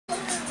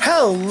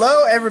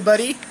Hello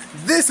everybody,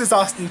 this is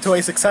Austin Toy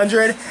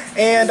 600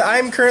 and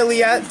I'm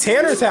currently at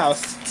Tanner's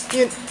house.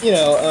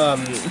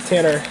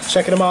 Tanner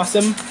Checking Him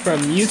Awesome from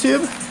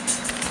YouTube.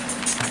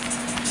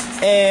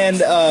 And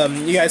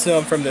you guys know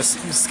him from this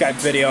Skype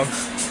video.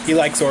 He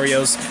likes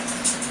Oreos,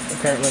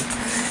 apparently.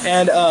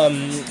 And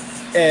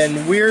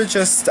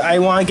I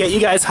want to get you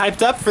guys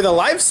hyped up for the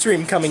live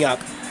stream coming up.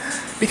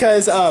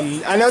 Because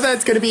I know that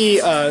it's going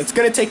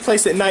to take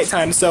place at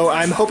nighttime, so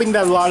I'm hoping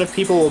that a lot of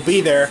people will be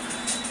there.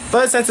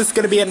 But since it's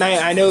going to be at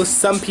night, I know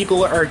some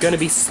people are going to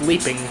be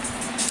sleeping.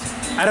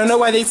 I don't know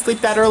why they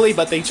sleep that early,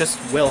 but they just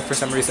will for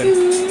some reason.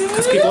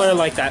 Because people are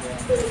like that.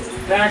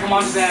 But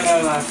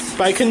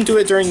I couldn't do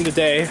it during the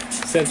day,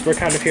 since we're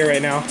kind of here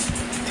right now.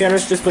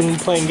 Tanner's just been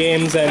playing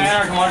games, and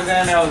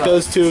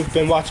those two have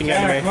been watching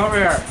anime. Come over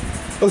here.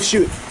 Oh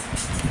shoot.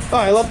 Oh,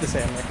 I love this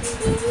anime.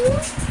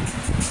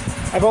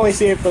 I've only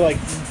seen it for like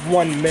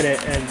 1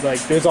 minute, and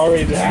like there's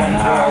already this one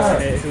girl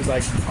in it who's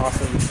like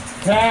awesome.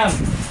 Tan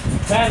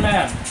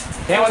Man.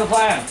 Tan with a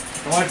plan.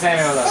 Don't Tan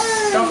Man with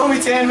us. Don't call me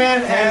Tan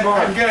Man.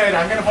 I'm good.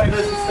 I'm gonna play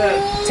this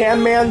instead.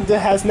 Tan Man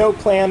has no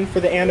plan for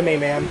the anime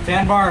man.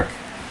 Tan Bark.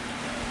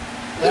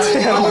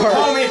 Tan Don't Bark.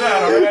 call me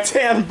that, alright?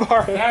 Tan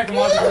Bark. Tan, come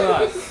watch it with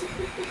us.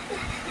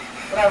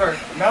 Whatever.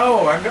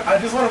 No, I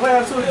just want to play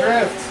Absolute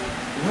Drift.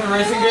 Is this a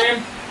racing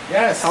game?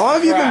 Yes. How long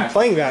have you been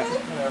playing that?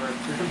 Whatever.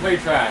 You're complete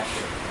trash.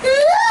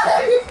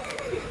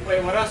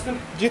 Wait, what, Austin?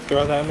 Did you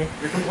throw that at me?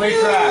 You're complete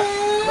trash.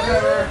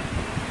 Whatever.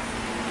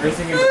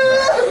 Racing games are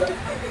trash.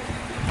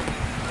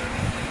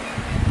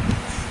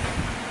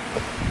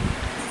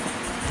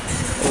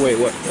 Oh, wait,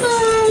 what?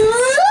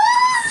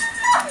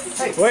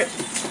 Hey. Wait.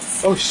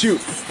 Oh,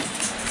 shoot.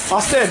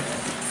 Austin!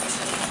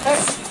 Hey.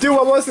 Dude,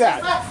 what was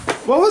that?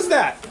 What was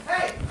that?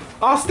 Hey.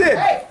 Austin!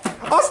 Hey.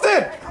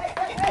 Austin!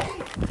 Hey.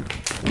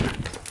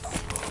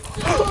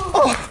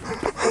 Oh.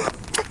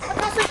 I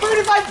got for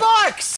 $35!